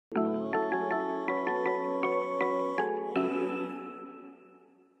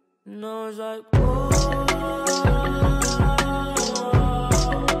was like,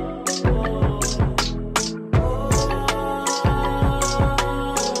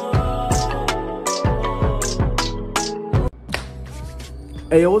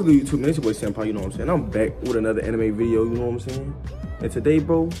 Hey, yo, what's good, YouTube? Man, it's your boy Senpai, you know what I'm saying? I'm back with another anime video, you know what I'm saying? And today,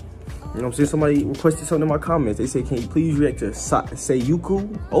 bro, you know what I'm saying? Somebody requested something in my comments. They say, can you please react to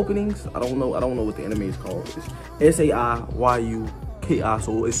Saiyuki openings? I don't know what the anime is called. It's S-A-I-Y-U-K-I,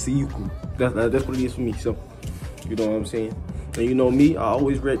 so it's Saiyuki. That's what it is for me, so, you know what I'm saying? And you know me, I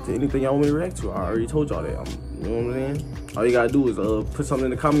always react to anything y'all want me to react to. I already told y'all that, you know what I'm saying? All you gotta do is put something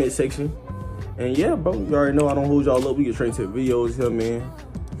in the comment section. And yeah, bro, you already know I don't hold y'all up. We get straight to the videos here, man.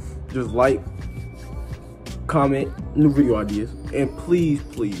 Just like, comment, new video ideas. And please,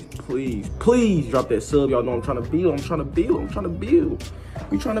 please, please, please drop that sub. Y'all know I'm trying to build. We trying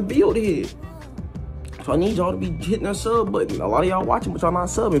to build here. So I need y'all to be hitting that sub button. A lot of y'all watching, but y'all not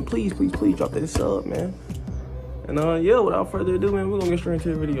subbing. Please, please, please drop that sub, man. And yeah, without further ado, man, we're gonna get straight into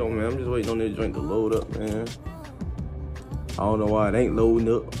the video, man. I'm just waiting on this joint to load up, man. I don't know why it ain't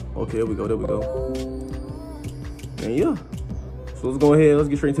loading up. Okay, there we go, there we go. And yeah. So let's go ahead, let's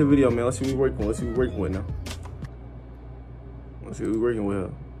get straight into the video, man. Let's see what we're working with. Now. Let's see what we're working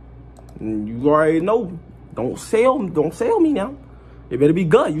with. And you already know. Don't sell me now. It better be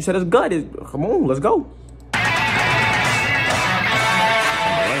good. You said it's good. Come on, let's go.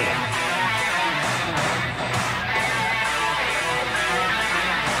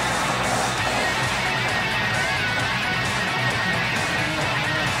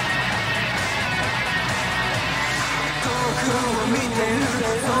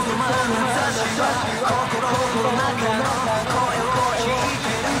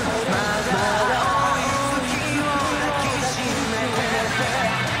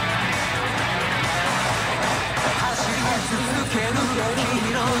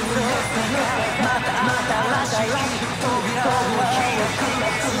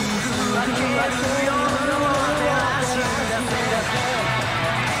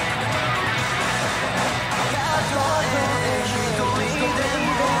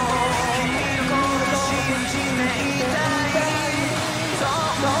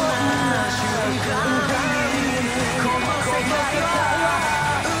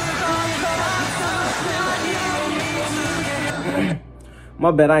 My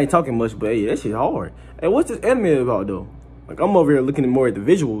bad, I ain't talking much, but hey, that shit hard. Hey, what's this anime about though? Like, I'm over here looking more at the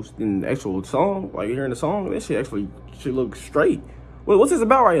visuals than the actual song. Like, hearing the song, that shit actually should look straight. Wait, what's this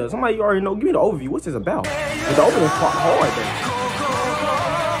about right here? Somebody you already know, give me the overview. What's this about? But the opening's quite hard though.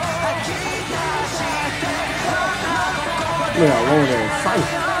 Look how long that sight.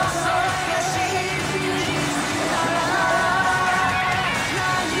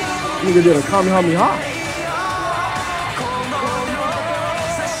 Nigga did a Kamehameha.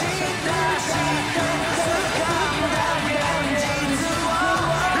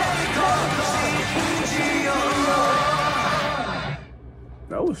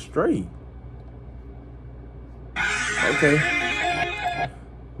 That was straight. Okay.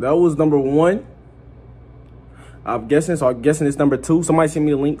 That was number 1. I'm guessing it's number 2. Somebody sent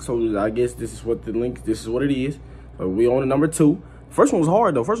me the link, so I guess this is what it is. So we on to number 2. First one was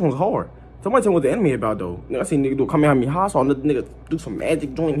hard though. Somebody tell me what the anime about though. I seen nigga do a Kamehameha, saw another nigga do some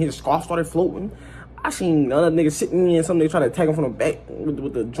magic joint, his scarf started floating. I seen another nigga sitting in something, they try to attack him from the back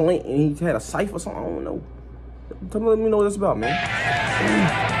with the joint, and he had a scythe or something. I don't know. Let me know what that's about, man.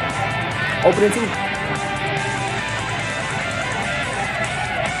 Open it too.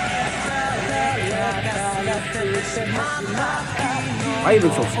 Why you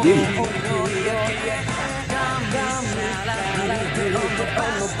look so skinny?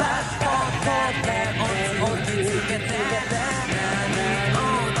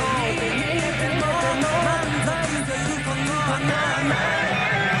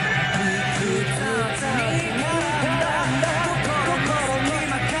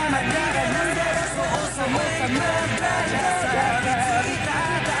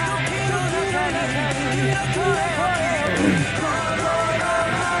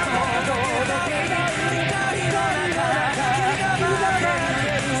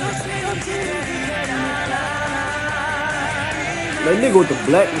 That nigga with the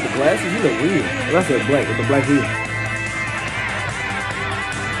black, with the glasses, he look weird. Well, I said black, with the black hair.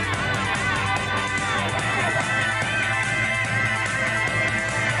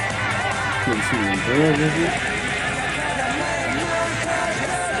 Can't see any bands and shit.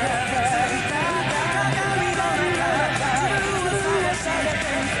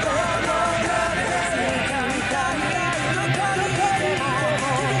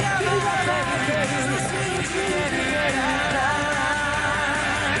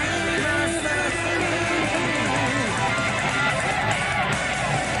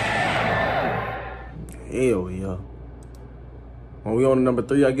 Oh, we on to number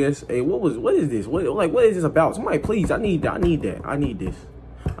 3, I guess. Hey, what is this? What is this about? Somebody, please, I need that. I need this.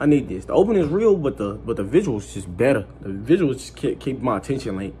 The opening is real, but the visuals just better. The visuals just keep my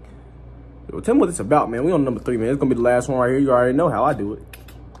attention. Like, yo, tell me what it's about, man. We on number 3, man. It's gonna be the last one right here. You already know how I do it.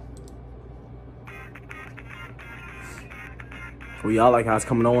 Oh, y'all like how it's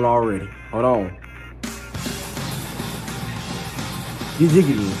coming on already. Hold on. You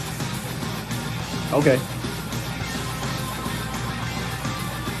jiggity. Okay.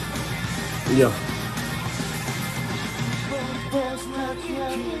 Yeah.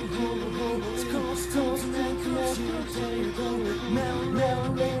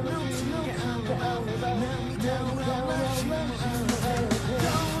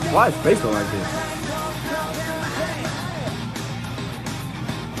 Why is space going like this?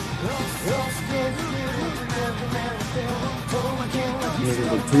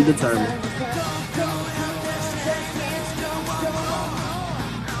 Niggas look too determined.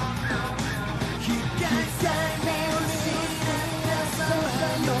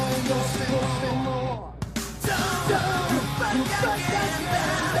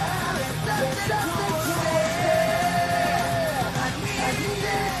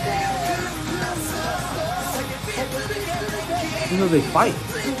 You know they fight.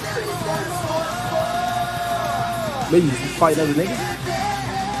 Maybe you fight other niggas.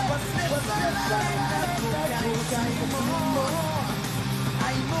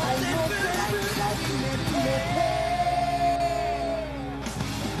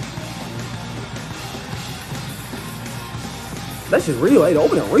 That shit's real. Hey, the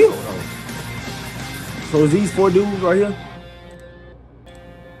opening real though. So is these 4 dudes right here?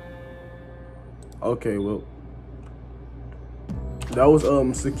 Okay, well. That was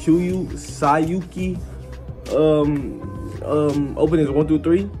Saiyuki openings 1 through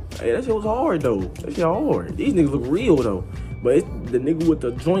 3. Hey, that shit was hard though. That shit hard. These niggas look real though. But it's the nigga with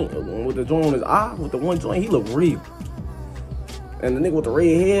the joint on his eye, with the one joint, he look real. And the nigga with the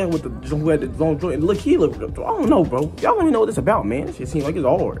red hair, with the who had the long joint, look, he look. I don't know, bro. Y'all let me know what this about, man. This shit seems like it's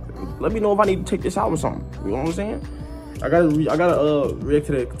hard. Let me know if I need to take this out or something. You know what I'm saying? I gotta react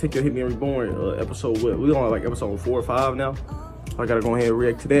to that Take Your Hit Me and Reborn episode. We on like episode 4 or 5 now. I gotta go ahead and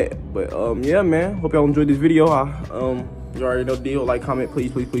react to that. But yeah, man. Hope y'all enjoyed this video. You already know the deal. Like, comment, please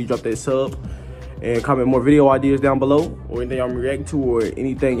drop that sub. And comment more video ideas down below. Or anything y'all react to, or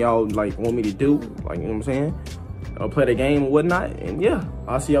anything y'all like want me to do. Like, you know what I'm saying? Play the game or whatnot. And yeah,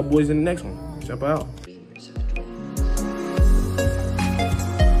 I'll see y'all boys in the next one. Step out.